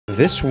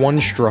This one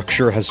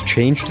structure has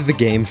changed the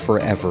game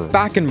forever.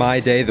 Back in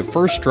my day, the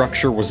first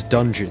structure was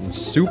dungeons,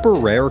 super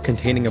rare,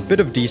 containing a bit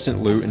of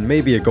decent loot and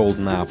maybe a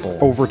golden apple.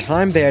 Over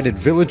time, they added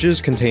villages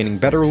containing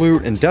better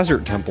loot and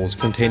desert temples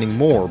containing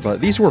more,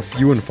 but these were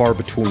few and far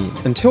between.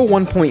 Until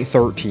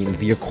 1.13,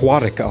 the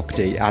aquatic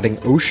update, adding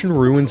ocean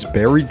ruins,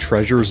 buried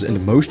treasures,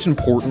 and most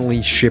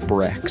importantly,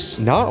 shipwrecks.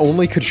 Not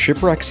only could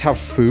shipwrecks have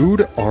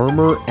food,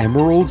 armor,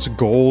 emeralds,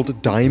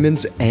 gold,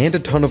 diamonds, and a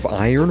ton of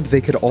iron,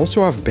 they could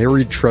also have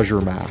buried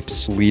treasure maps,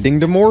 leading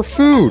to more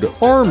food,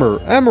 armor,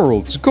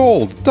 emeralds,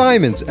 gold,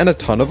 diamonds, and a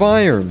ton of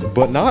iron.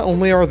 But not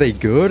only are they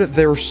good,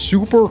 they're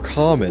super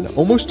common,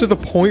 almost to the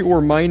point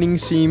where mining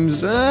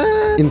seems,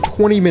 In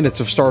 20 minutes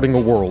of starting a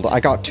world, I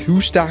got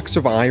 2 stacks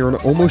of iron,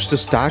 almost a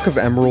stack of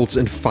emeralds,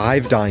 and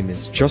 5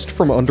 diamonds, just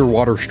from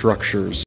underwater structures.